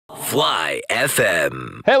Fly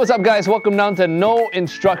FM. Hey, what's up guys? Welcome down to No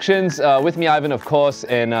Instructions. With me, Ivan, of course.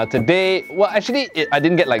 And today, well, actually, I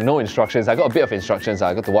didn't get like no instructions. I got a bit of instructions.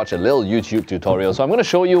 I got to watch a little YouTube tutorial. So I'm going to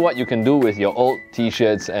show you what you can do with your old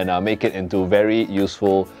t-shirts and make it into very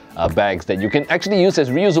useful bags that you can actually use as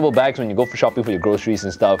reusable bags when you go for shopping for your groceries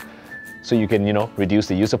and stuff. So you can, reduce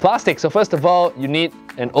the use of plastic. So first of all, you need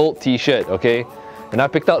an old t-shirt, okay? And I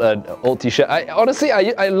picked out an old t-shirt. Honestly,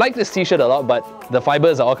 I like this t-shirt a lot, but the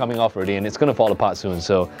fibers are all coming off already and it's gonna fall apart soon.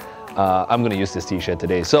 So I'm gonna use this t-shirt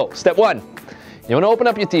today. So step one, you wanna open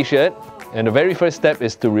up your t-shirt, and the very first step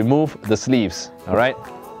is to remove the sleeves, all right?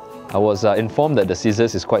 I was informed that the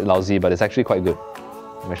scissors is quite lousy, but it's actually quite good.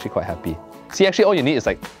 I'm actually quite happy. See, actually all you need is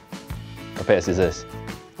like a pair of scissors.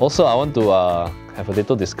 Also, I want to have a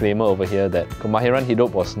little disclaimer over here that Kemahiran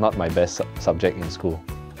Hidup was not my best subject in school.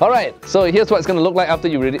 Alright, so here's what it's going to look like after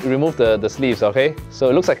you remove the sleeves, okay? So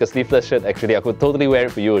it looks like a sleeveless shirt actually. I could totally wear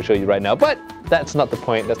it for you and show you right now, but that's not the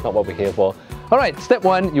point. That's not what we're here for. Alright, step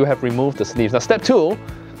one, you have removed the sleeves. Now step two,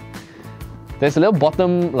 there's a little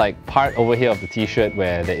bottom part over here of the t-shirt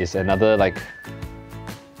where there is another I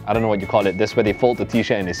don't know what you call it. This where they fold the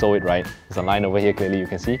t-shirt and they sew it, right? There's a line over here, clearly you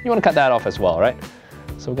can see. You want to cut that off as well, right?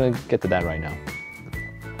 So we're going to get to that right now.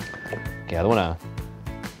 Okay, I don't want to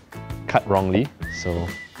cut wrongly, so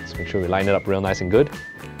let's make sure we line it up real nice and good.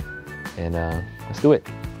 And let's do it.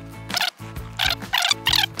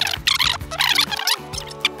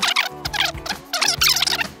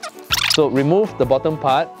 So remove the bottom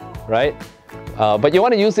part, right? But you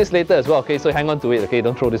want to use this later as well, okay? So hang on to it, okay?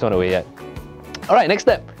 Don't throw this one away yet. Alright, next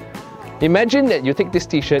step. Imagine that you take this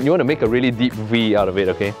t-shirt, you want to make a really deep V out of it,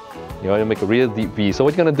 okay? You want to make a real deep V. So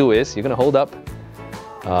what you're going to do is, you're going to hold up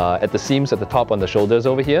at the seams at the top on the shoulders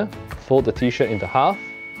over here. Fold the t-shirt into half.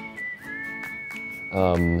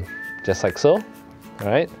 Just like so.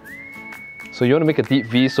 Alright? So you want to make a deep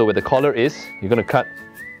V, so where the collar is, you're going to cut,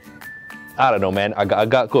 I don't know man,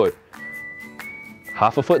 agak kot.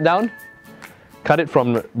 Half a foot down. Cut it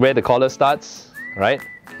from where the collar starts, right?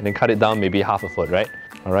 And then cut it down maybe half a foot, right?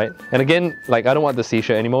 Alright? And again, I don't want this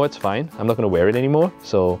t-shirt anymore, it's fine. I'm not going to wear it anymore.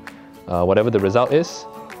 So whatever the result is,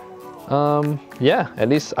 yeah, at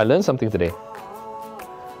least I learned something today.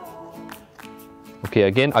 Okay,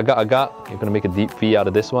 again, agak, you're going to make a deep V out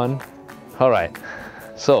of this one. Alright,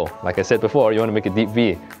 so, like I said before, you want to make a deep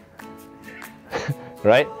V.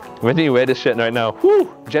 Right? When do you wear this shirt right now?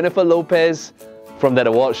 Whew! Jennifer Lopez from that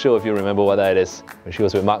award show, if you remember what that is, when she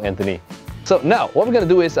was with Mark Anthony. So now, what we're going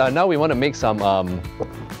to do is, now we want to make some,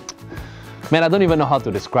 man, I don't even know how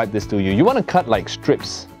to describe this to you. You want to cut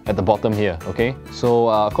strips at the bottom here, okay? So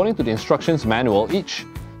according to the instructions manual, each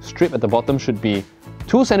strip at the bottom should be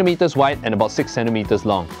 2 centimeters wide and about 6 centimeters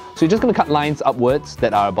long. So you're just going to cut lines upwards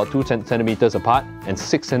that are about 2 centimeters apart and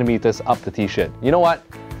 6 centimeters up the t-shirt. You know what?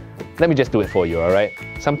 Let me just do it for you, alright?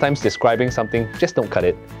 Sometimes describing something, just don't cut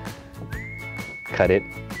it. Cut it.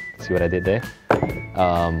 See what I did there?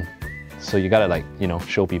 So you gotta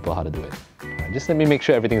show people how to do it. Alright, just let me make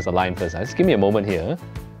sure everything's aligned first. Just give me a moment here.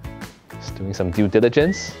 Just doing some due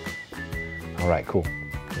diligence. Alright, cool.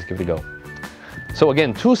 Let's give it a go. So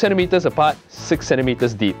again, 2 centimeters apart, 6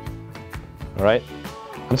 centimeters deep. Alright?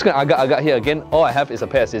 I'm just gonna agak here again. All I have is a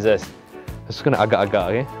pair of scissors. I'm just gonna agak,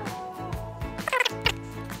 okay?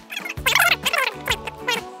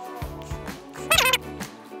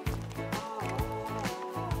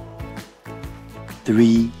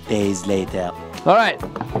 Three days later. Alright,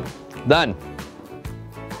 done.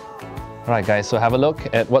 Alright guys, so have a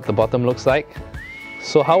look at what the bottom looks like.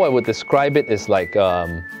 So how I would describe it is it's like,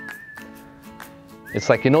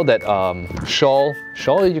 that shawl,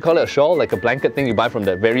 you call it a shawl? Like a blanket thing you buy from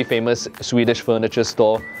that very famous Swedish furniture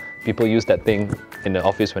store. People use that thing in the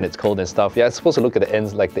office when it's cold and stuff. Yeah, it's supposed to look at the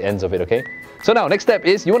ends, like the ends of it, okay? So now, next step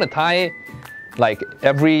is you want to tie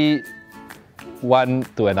every one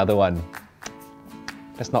to another one.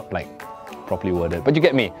 That's not properly worded, but you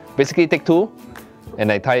get me. Basically take 2 and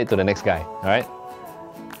I tie it to the next guy, alright?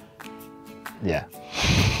 Yeah.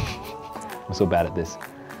 I'm so bad at this.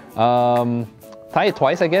 Tie it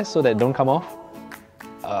twice, I guess, so that it don't come off.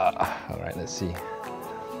 Alright, let's see.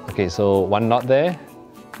 Okay, so 1 knot there,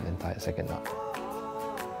 and then tie a 2nd knot.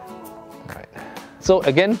 Alright. So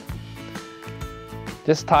again,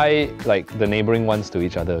 just tie the neighboring ones to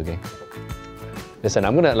each other, okay? Listen,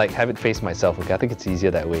 I'm gonna have it face myself, okay? I think it's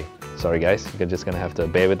easier that way. Sorry guys, you're just gonna have to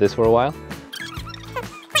bear with this for a while.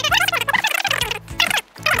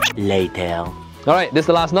 Later. Alright, this is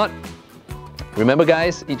the last knot. Remember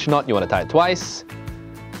guys, each knot you want to tie it twice.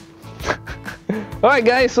 Alright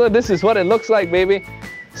guys, so this is what it looks like, baby.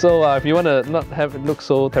 So if you want to not have it look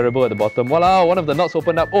so terrible at the bottom, voila, one of the knots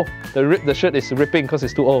opened up. Oh, the shirt is ripping because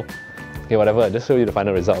it's too old. Okay, whatever, I'll just show you the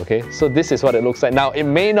final result, okay? So this is what it looks like. Now, it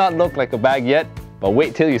may not look like a bag yet, but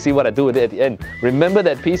wait till you see what I do with it at the end. Remember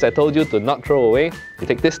that piece I told you to not throw away? You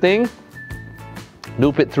take this thing,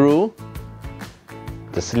 loop it through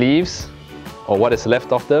the sleeves, or what is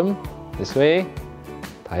left of them, this way,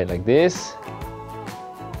 tie it like this.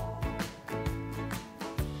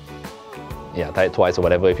 Yeah, tie it twice or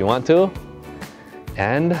whatever if you want to.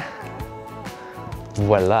 And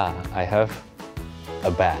voila, I have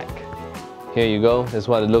a bag. Here you go, this is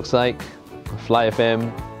what it looks like. Fly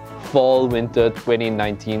FM, Fall Winter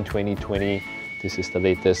 2019-2020. This is the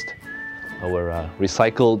latest, our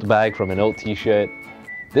recycled bag from an old t-shirt.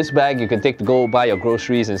 This bag you can take to go buy your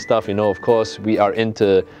groceries and stuff. You know, of course, we are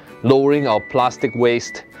into lowering our plastic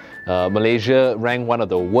waste. Malaysia ranked one of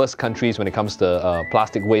the worst countries when it comes to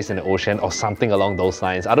plastic waste in the ocean or something along those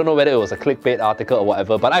lines. I don't know whether it was a clickbait article or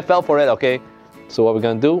whatever, but I fell for it, okay? So what we're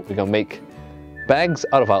gonna do, we're gonna make bags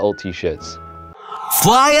out of our old t-shirts.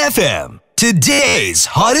 Fly FM, today's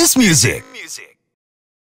hottest music.